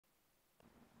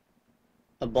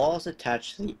A ball is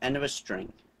attached to the end of a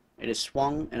string. It is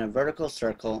swung in a vertical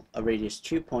circle of radius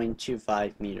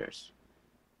 2.25 meters.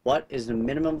 What is the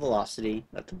minimum velocity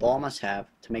that the ball must have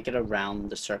to make it around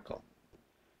the circle?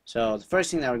 So the first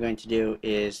thing that we're going to do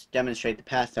is demonstrate the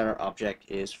path that our object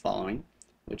is following,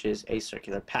 which is a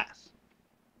circular path.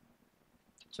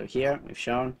 So here we've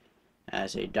shown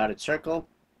as a dotted circle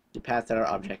the path that our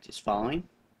object is following.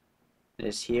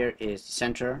 This here is the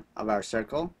center of our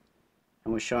circle,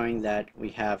 and we're showing that we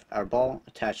have our ball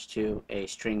attached to a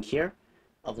string here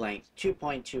of length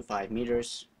 2.25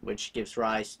 meters, which gives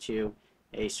rise to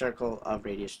a circle of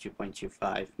radius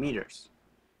 2.25 meters.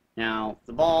 Now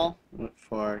the ball,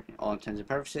 for all intents and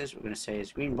purposes, we're going to say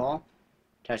is green ball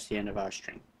attached to the end of our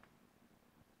string.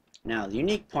 Now the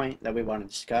unique point that we want to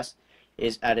discuss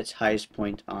is at its highest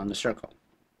point on the circle.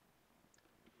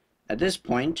 At this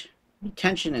point, the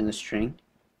tension in the string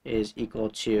is equal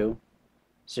to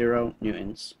 0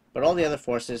 newtons, but all the other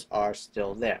forces are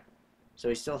still there. So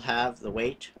we still have the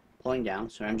weight pulling down,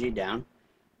 so mg down,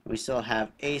 and we still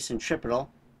have a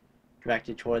centripetal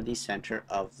directed toward the center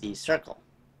of the circle.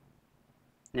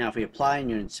 Now if we apply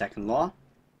Newton's second law,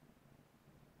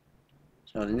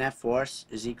 so the net force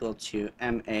is equal to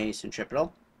ma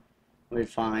centripetal, we would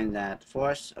find that the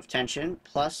force of tension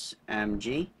plus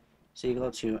mg is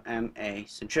equal to ma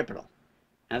centripetal.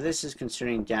 Now this is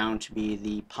considering down to be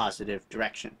the positive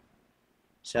direction.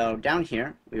 So down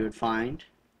here we would find,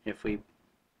 if we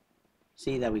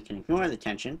see that we can ignore the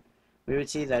tension, we would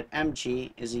see that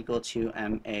mg is equal to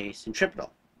ma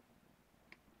centripetal.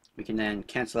 We can then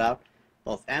cancel out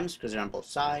both m's because they're on both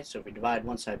sides, so if we divide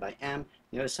one side by m,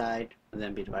 the other side will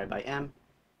then be divided by m,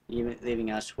 leaving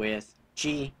us with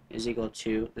g is equal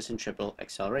to the centripetal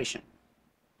acceleration.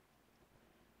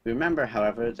 Remember,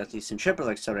 however, that the centripetal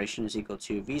acceleration is equal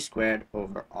to v squared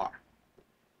over r.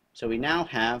 So we now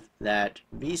have that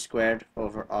v squared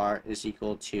over r is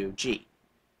equal to g.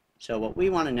 So what we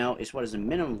want to know is what is the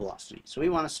minimum velocity. So we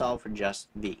want to solve for just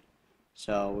v.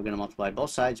 So we're going to multiply both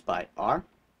sides by r,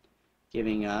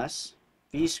 giving us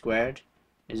v squared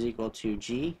is equal to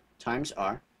g times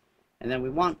r. And then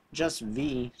we want just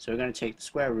v, so we're going to take the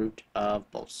square root of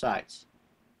both sides.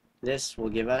 This will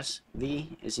give us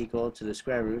v is equal to the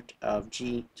square root of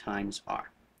g times r.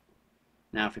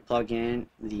 Now if we plug in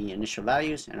the initial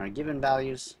values and our given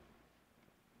values,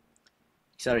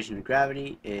 acceleration of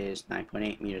gravity is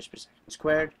 9.8 meters per second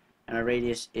squared, and our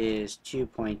radius is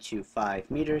 2.25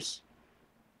 meters.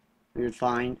 We would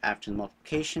find, after the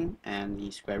multiplication and the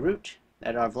square root,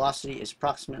 that our velocity is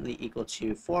approximately equal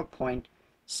to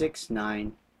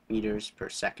 4.69 meters per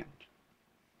second.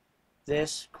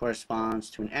 This corresponds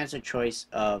to an answer choice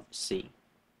of C.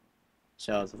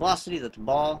 So the velocity that the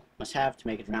ball must have to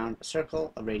make it around a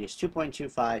circle of radius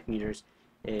 2.25 meters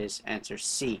is answer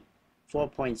C,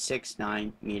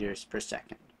 4.69 meters per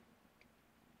second.